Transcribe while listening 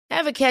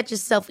Ever catch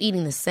yourself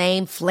eating the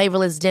same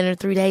flavorless dinner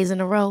 3 days in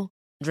a row?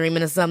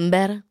 Dreaming of something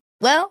better?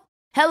 Well,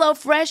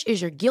 HelloFresh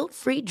is your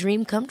guilt-free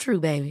dream come true,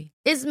 baby.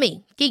 It's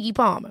me, Keke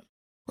Palmer.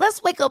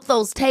 Let's wake up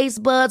those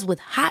taste buds with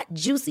hot,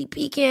 juicy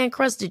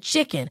pecan-crusted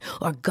chicken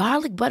or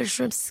garlic butter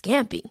shrimp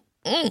scampi.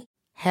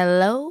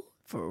 Hello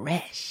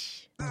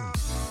Fresh.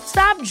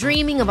 Stop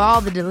dreaming of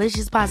all the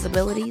delicious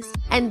possibilities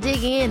and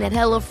dig in at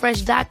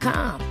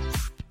HelloFresh.com.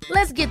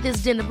 Let's get this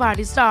dinner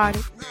party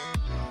started.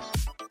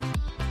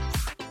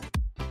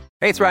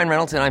 Hey, it's Ryan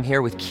Reynolds, and I'm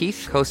here with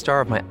Keith,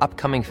 co-star of my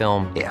upcoming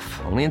film,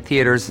 If, only in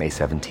theaters May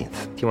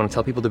 17th. Do you want to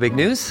tell people the big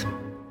news?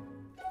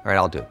 All right,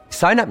 I'll do it.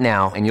 Sign up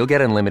now and you'll get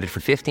unlimited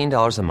for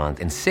 $15 a month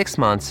and 6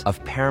 months of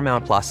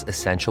Paramount Plus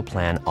Essential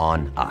Plan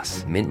on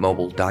us.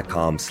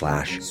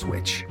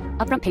 MintMobile.com/switch.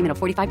 Upfront payment of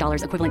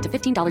 $45 equivalent to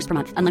 $15 per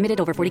month. Unlimited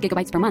over 40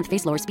 gigabytes per month.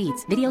 Face lower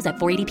speeds. Videos at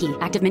 480p.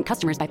 Active Mint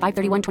customers by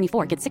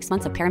 531.24 get 6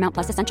 months of Paramount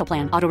Plus Essential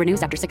Plan. Auto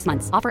renews after 6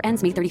 months. Offer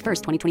ends May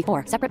 31st,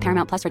 2024. Separate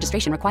Paramount Plus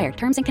registration required.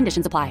 Terms and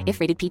conditions apply if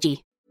rated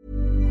PG.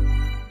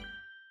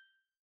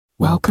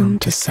 Welcome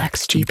to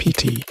Sex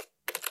GPT.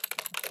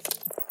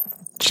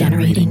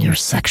 Generating your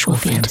sexual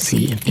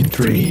fantasy in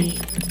 3,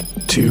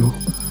 2,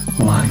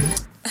 1.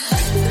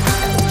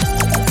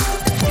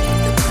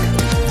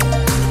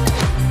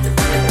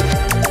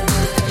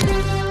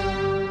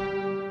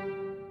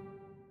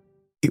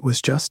 It was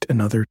just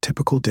another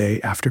typical day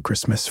after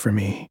Christmas for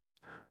me,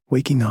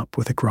 waking up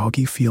with a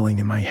groggy feeling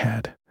in my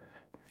head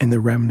and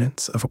the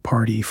remnants of a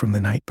party from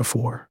the night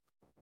before.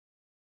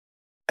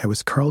 I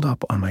was curled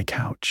up on my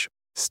couch,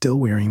 still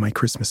wearing my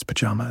Christmas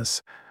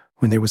pajamas,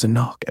 when there was a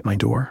knock at my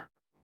door.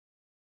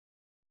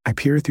 I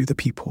peered through the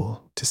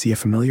peephole to see a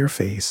familiar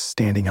face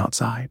standing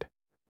outside.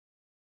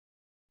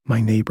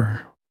 My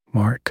neighbor,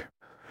 Mark,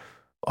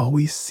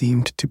 always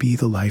seemed to be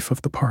the life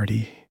of the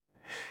party,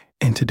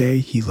 and today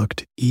he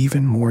looked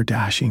even more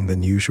dashing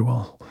than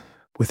usual,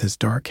 with his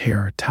dark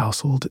hair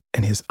tousled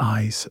and his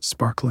eyes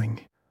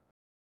sparkling.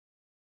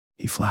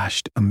 He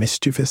flashed a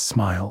mischievous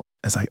smile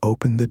as I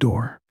opened the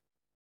door.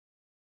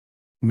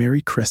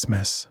 "Merry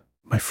Christmas,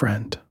 my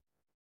friend,"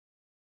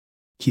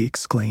 he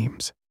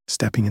exclaims,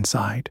 stepping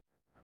inside.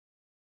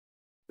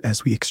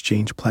 As we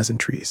exchanged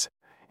pleasantries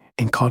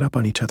and caught up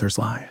on each other's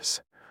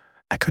lives,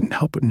 I couldn't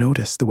help but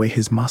notice the way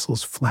his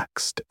muscles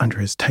flexed under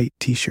his tight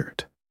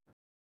t-shirt.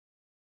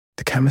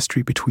 The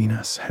chemistry between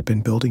us had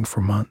been building for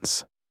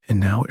months, and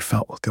now it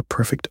felt like a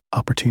perfect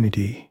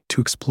opportunity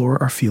to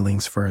explore our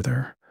feelings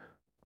further.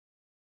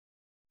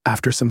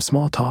 After some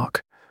small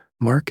talk,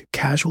 Mark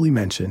casually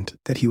mentioned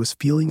that he was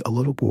feeling a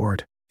little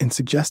bored and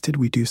suggested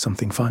we do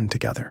something fun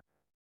together.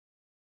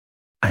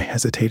 I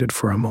hesitated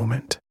for a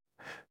moment,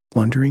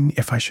 wondering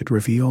if I should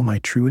reveal my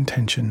true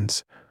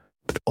intentions,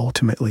 but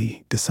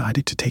ultimately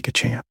decided to take a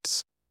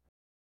chance.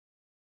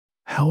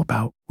 "How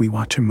about we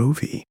watch a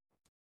movie?"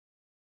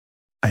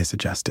 I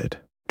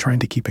suggested, trying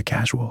to keep it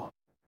casual.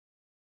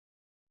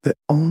 "But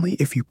only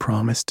if you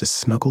promise to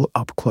snuggle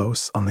up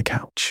close on the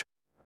couch."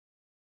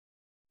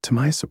 To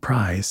my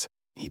surprise,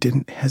 he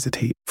didn't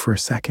hesitate for a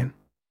second.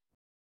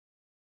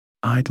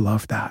 "I'd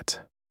love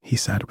that," he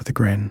said with a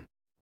grin.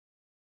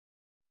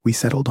 We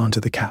settled onto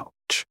the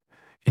couch,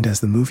 and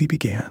as the movie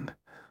began,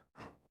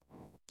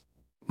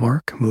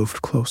 Mark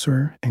moved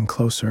closer and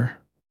closer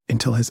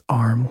until his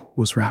arm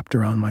was wrapped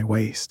around my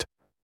waist.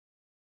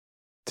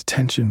 The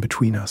tension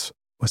between us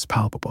was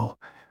palpable,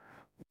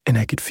 and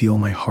I could feel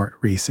my heart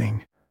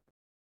racing.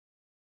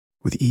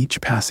 With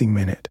each passing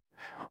minute,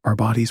 our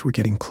bodies were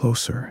getting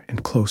closer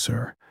and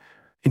closer,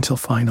 until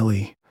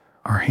finally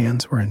our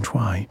hands were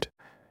entwined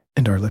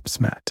and our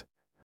lips met.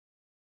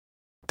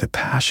 The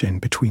passion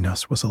between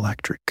us was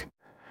electric,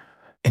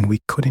 and we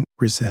couldn't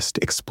resist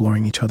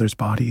exploring each other's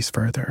bodies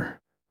further.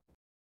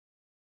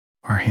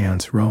 Our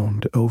hands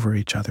roamed over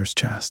each other's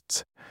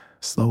chests,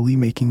 slowly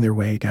making their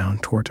way down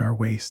toward our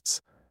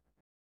waists.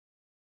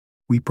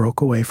 We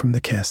broke away from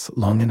the kiss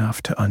long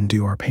enough to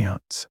undo our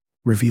pants,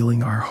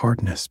 revealing our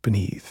hardness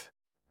beneath.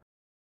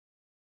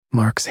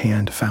 Mark's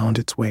hand found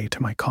its way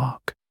to my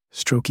cock,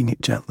 stroking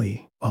it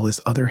gently while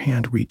his other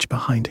hand reached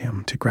behind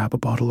him to grab a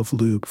bottle of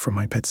lube from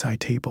my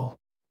bedside table.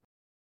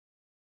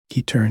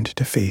 He turned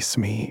to face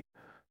me,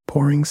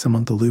 pouring some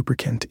of the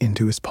lubricant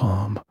into his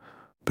palm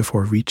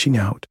before reaching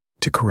out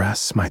to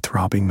caress my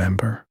throbbing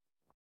member.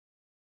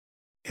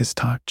 His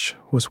touch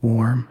was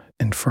warm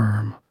and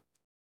firm.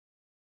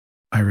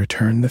 I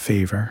returned the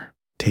favor,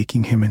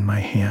 taking him in my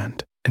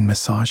hand and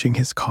massaging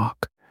his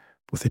cock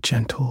with a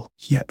gentle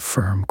yet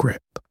firm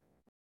grip.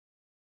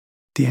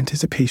 The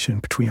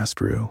anticipation between us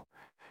grew,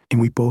 and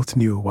we both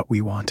knew what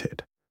we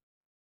wanted.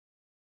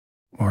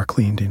 Mark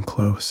leaned in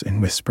close and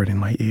whispered in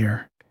my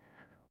ear,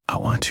 "I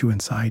want you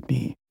inside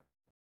me."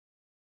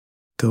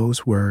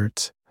 Those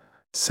words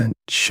sent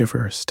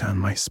shivers down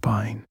my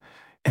spine,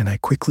 and I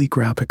quickly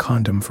grabbed a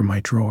condom from my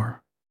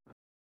drawer.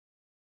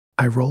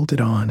 I rolled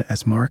it on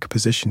as Mark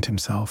positioned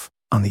himself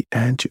on the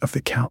edge of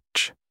the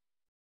couch.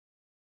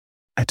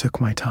 I took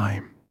my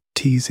time,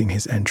 teasing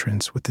his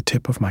entrance with the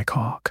tip of my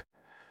cock,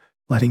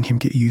 letting him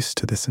get used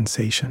to the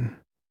sensation.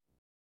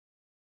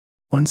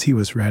 Once he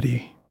was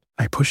ready,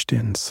 I pushed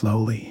in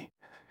slowly,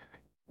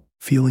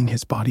 feeling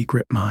his body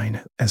grip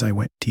mine as I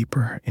went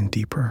deeper and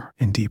deeper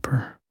and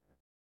deeper.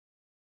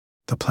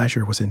 The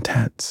pleasure was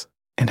intense,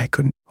 and I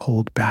couldn't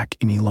hold back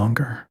any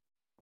longer.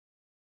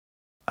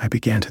 I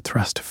began to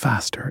thrust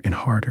faster and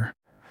harder,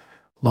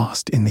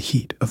 lost in the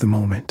heat of the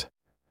moment.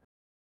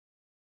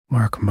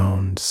 Mark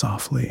moaned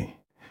softly,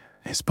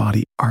 his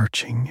body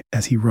arching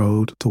as he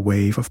rode the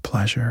wave of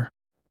pleasure.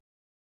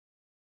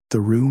 The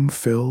room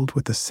filled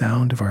with the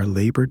sound of our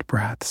labored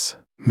breaths,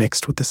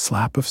 mixed with the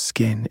slap of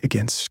skin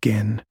against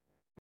skin.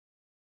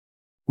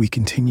 We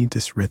continued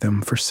this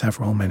rhythm for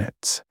several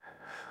minutes,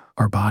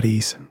 our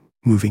bodies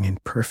moving in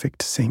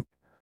perfect sync.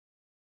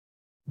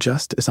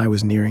 Just as I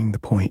was nearing the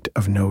point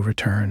of no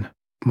return,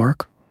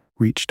 Mark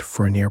reached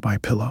for a nearby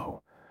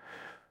pillow,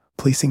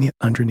 placing it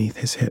underneath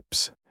his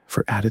hips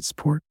for added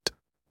support.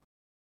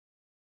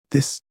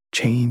 This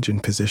change in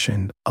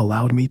position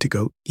allowed me to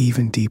go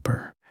even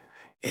deeper,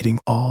 hitting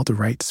all the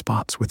right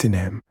spots within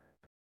him.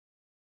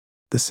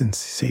 The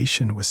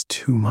sensation was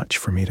too much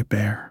for me to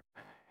bear,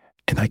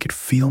 and I could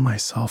feel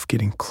myself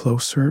getting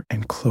closer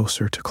and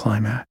closer to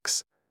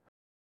climax.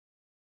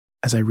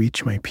 As I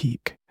reached my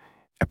peak,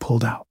 I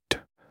pulled out,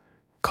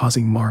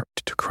 causing Mark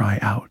to cry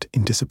out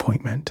in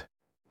disappointment.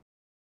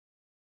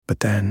 But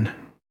then,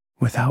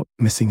 without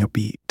missing a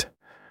beat,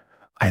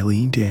 I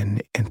leaned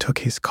in and took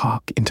his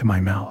cock into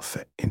my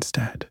mouth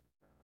instead.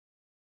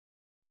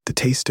 The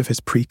taste of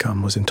his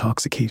pre-cum was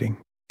intoxicating,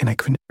 and I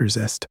couldn't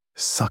resist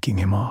sucking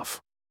him off.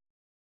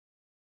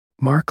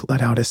 Mark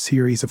let out a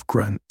series of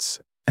grunts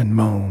and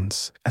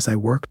moans as I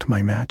worked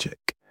my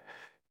magic,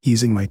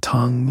 using my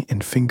tongue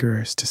and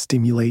fingers to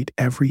stimulate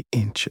every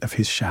inch of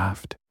his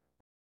shaft.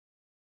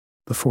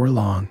 Before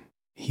long,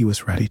 he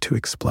was ready to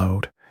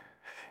explode,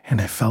 and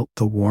I felt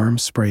the warm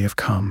spray of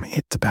cum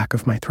hit the back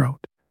of my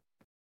throat.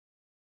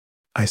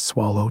 I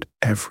swallowed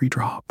every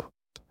drop,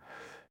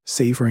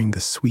 savoring the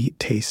sweet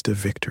taste of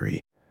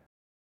victory.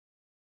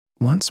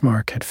 Once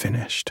Mark had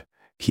finished,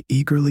 he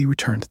eagerly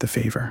returned the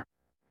favor.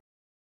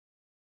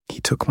 He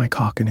took my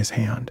cock in his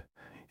hand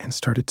and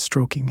started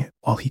stroking it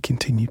while he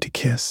continued to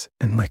kiss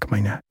and lick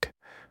my neck.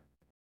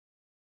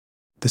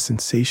 The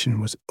sensation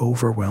was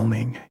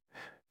overwhelming,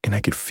 and I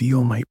could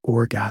feel my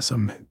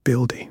orgasm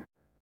building.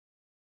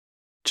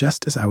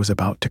 Just as I was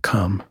about to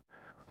come,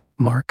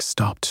 Mark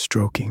stopped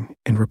stroking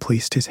and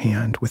replaced his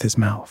hand with his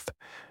mouth,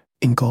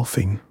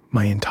 engulfing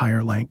my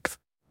entire length.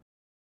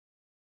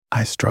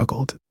 I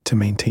struggled to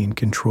maintain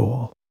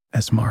control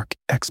as Mark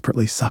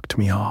expertly sucked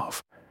me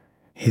off,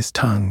 his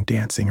tongue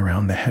dancing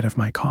around the head of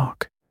my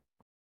cock.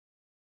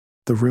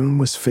 The room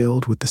was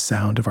filled with the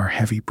sound of our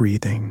heavy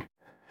breathing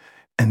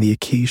and the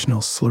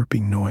occasional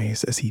slurping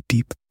noise as he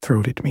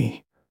deep-throated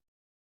me.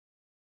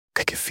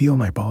 I could feel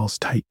my balls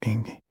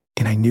tightening,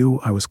 and I knew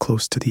I was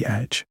close to the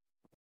edge.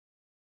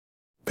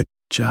 But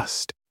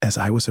just as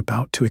I was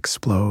about to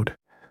explode,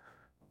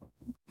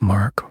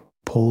 Mark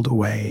pulled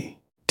away,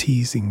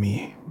 teasing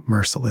me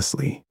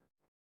mercilessly.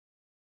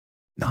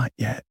 "Not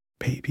yet,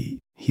 baby,"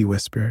 he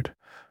whispered,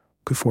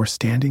 before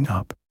standing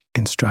up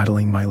and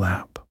straddling my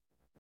lap.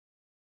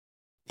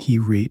 He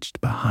reached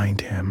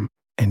behind him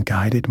and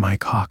guided my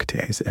cock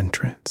to his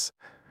entrance,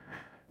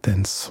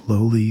 then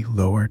slowly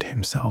lowered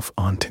himself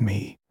onto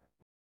me.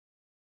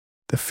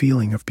 The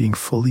feeling of being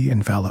fully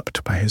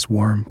enveloped by his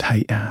warm,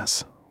 tight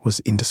ass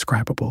was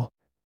indescribable.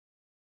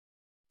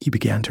 He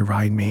began to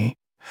ride me,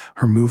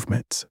 her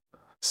movements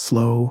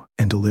slow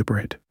and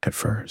deliberate at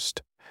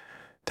first,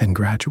 then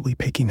gradually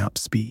picking up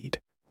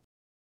speed.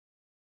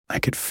 I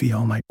could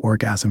feel my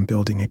orgasm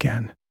building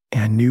again,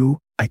 and I knew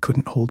I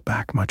couldn't hold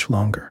back much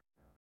longer.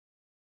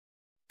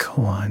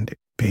 "Go on,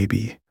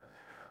 baby,"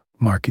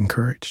 Mark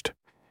encouraged.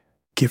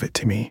 "Give it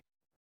to me."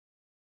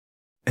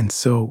 And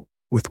so,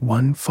 with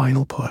one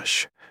final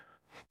push,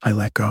 I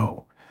let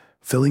go,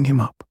 filling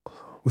him up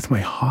with my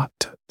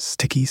hot,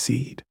 sticky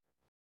seed.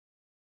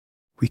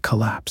 We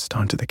collapsed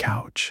onto the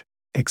couch,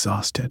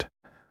 exhausted,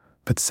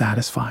 but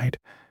satisfied,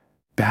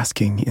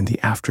 basking in the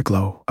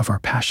afterglow of our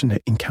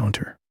passionate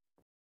encounter.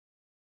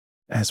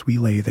 As we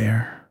lay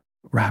there,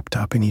 wrapped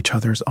up in each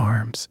other's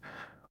arms,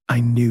 I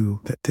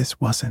knew that this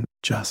wasn't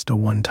just a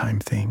one-time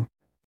thing.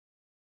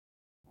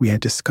 We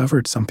had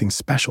discovered something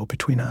special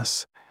between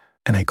us,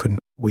 and I couldn't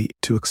wait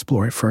to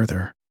explore it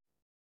further.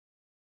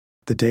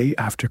 The day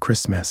after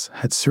Christmas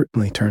had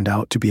certainly turned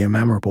out to be a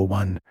memorable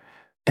one,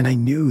 and I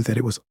knew that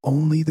it was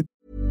only the...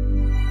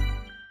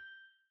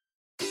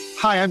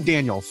 Hi, I'm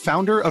Daniel,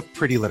 founder of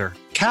Pretty Litter.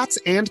 Cats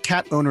and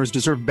cat owners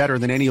deserve better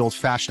than any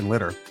old-fashioned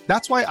litter.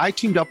 That's why I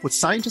teamed up with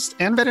scientists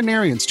and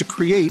veterinarians to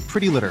create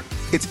Pretty Litter.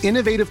 Its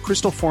innovative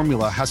crystal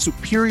formula has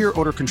superior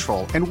odor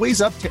control and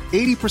weighs up to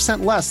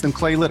 80% less than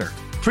clay litter.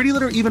 Pretty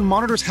Litter even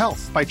monitors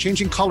health by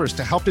changing colors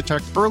to help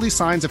detect early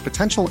signs of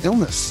potential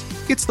illness.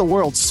 It's the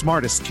world's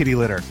smartest kitty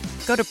litter.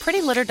 Go to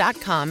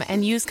prettylitter.com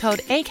and use code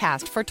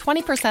ACAST for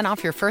 20%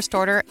 off your first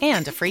order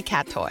and a free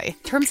cat toy.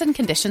 Terms and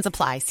conditions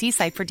apply. See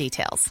site for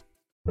details.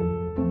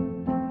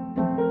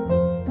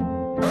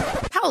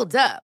 Hold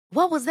up.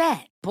 What was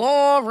that?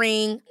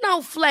 Boring.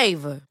 No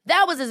flavor.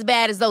 That was as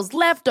bad as those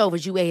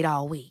leftovers you ate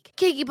all week.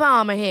 Keke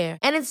Palmer here,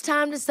 and it's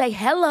time to say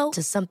hello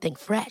to something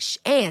fresh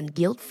and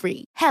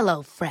guilt-free.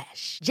 Hello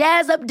Fresh.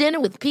 Jazz up dinner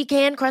with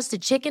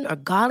pecan-crusted chicken or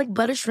garlic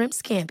butter shrimp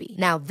scampi.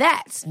 Now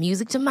that's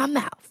music to my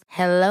mouth.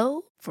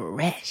 Hello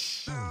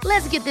Fresh.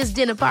 Let's get this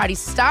dinner party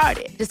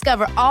started.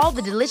 Discover all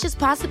the delicious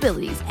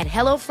possibilities at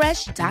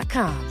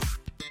hellofresh.com.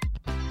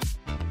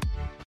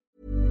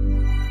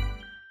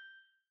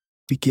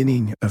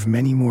 Beginning of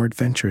many more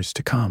adventures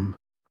to come.